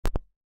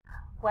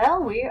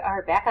Well, we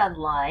are back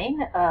online.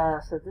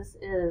 So this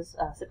is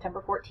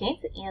September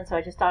 14th, and so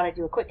I just thought I'd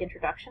do a quick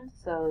introduction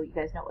so you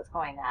guys know what's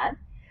going on.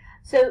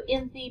 So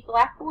in the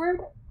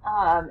Blackboard,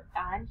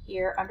 on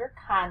here under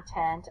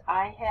Content,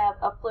 I have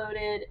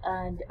uploaded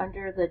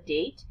under the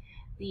date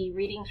the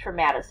readings for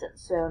Madison.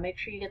 So make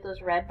sure you get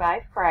those read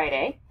by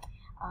Friday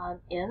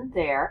in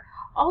there.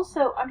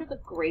 Also, under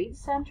the Grade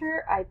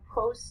Center, I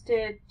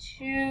posted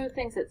two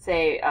things that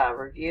say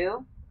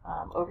review.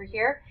 Over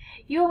here.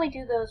 You only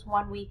do those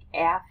 1 week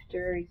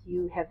after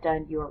you have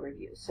done your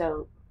review.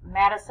 So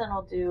Madison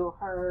will do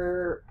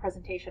her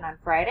presentation on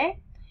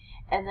Friday,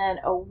 and then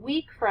a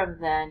week from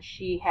then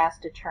she has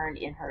to turn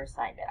in her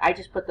assignment. I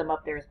just put them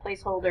up there as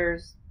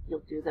placeholders. You'll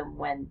do them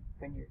when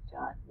you're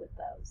done with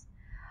those.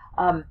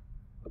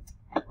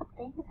 I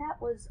think that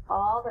was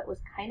all that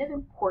was kind of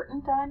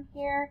important on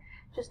here,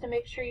 just to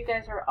make sure you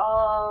guys are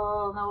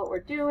all know what we're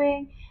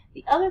doing.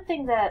 The other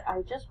thing that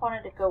I just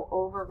wanted to go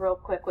over real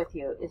quick with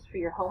you is for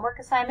your homework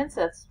assignments.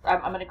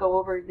 I'm going to go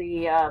over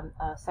the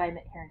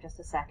assignment here in just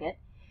a second.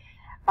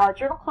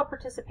 Journal club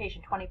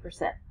participation,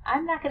 20%.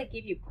 I'm not going to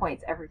give you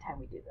points every time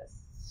we do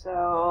this.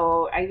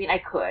 So, I mean, I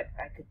could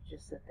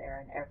just sit there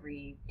and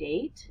every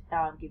date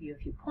give you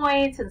a few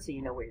points, and so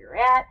you know where you're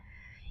at.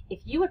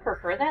 If you would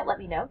prefer that, let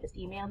me know. Just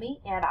email me,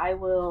 and I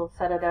will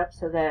set it up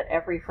so that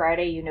every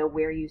Friday you know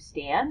where you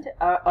stand.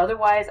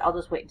 Otherwise, I'll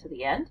just wait until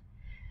the end.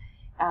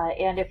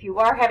 And if you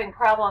are having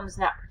problems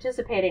not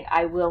participating,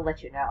 I will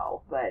let you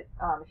know. But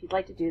if you'd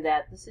like to do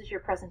that, this is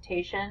your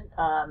presentation.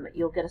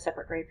 You'll get a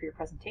separate grade for your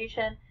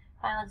presentation,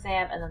 final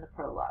exam, and then the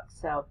prologue.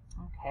 So,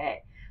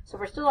 okay. So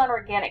we're still on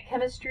organic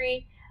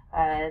chemistry.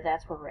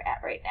 That's where we're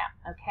at right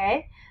now.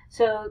 Okay.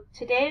 So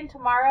today and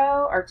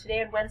tomorrow, or today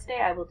and Wednesday,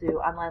 I will do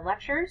online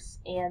lectures.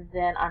 And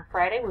then on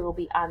Friday, we will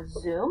be on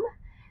Zoom.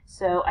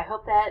 So I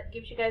hope that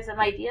gives you guys some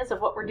ideas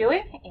of what we're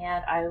doing.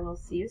 And I will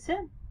see you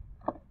soon.